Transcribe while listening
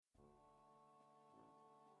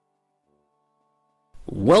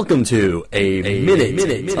Welcome to a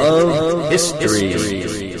minute of history.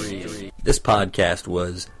 This podcast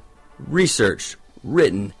was researched,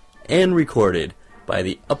 written, and recorded by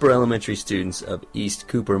the upper elementary students of East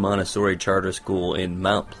Cooper Montessori Charter School in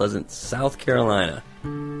Mount Pleasant, South Carolina.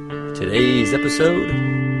 Today's episode: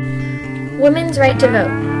 Women's right to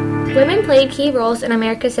vote. Women played key roles in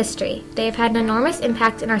America's history. They have had an enormous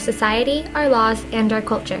impact in our society, our laws, and our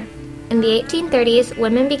culture. In the 1830s,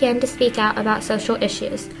 women began to speak out about social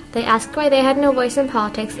issues. They asked why they had no voice in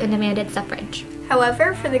politics and demanded suffrage.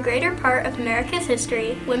 However, for the greater part of America's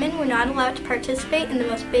history, women were not allowed to participate in the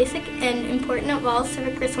most basic and important of all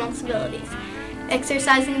civic responsibilities,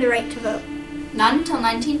 exercising the right to vote. Not until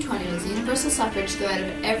 1920 was universal suffrage, the right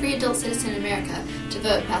of every adult citizen in America to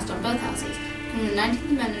vote, passed on both houses, from the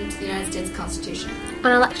 19th Amendment to the United States Constitution.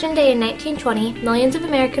 On Election Day in 1920, millions of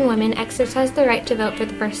American women exercised their right to vote for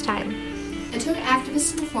the first time. It took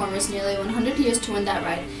activists and reformers nearly 100 years to win that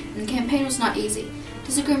right, and the campaign was not easy.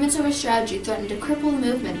 Disagreements over strategy threatened to cripple the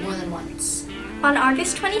movement more than once. On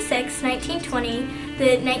August 26, 1920,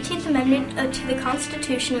 the 19th Amendment to the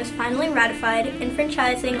Constitution was finally ratified,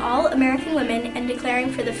 enfranchising all American women and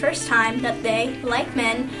declaring for the first time that they, like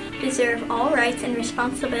men, deserve all rights and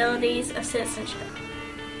responsibilities of citizenship.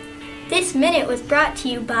 This minute was brought to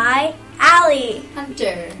you by Allie,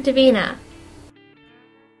 Hunter, Davina,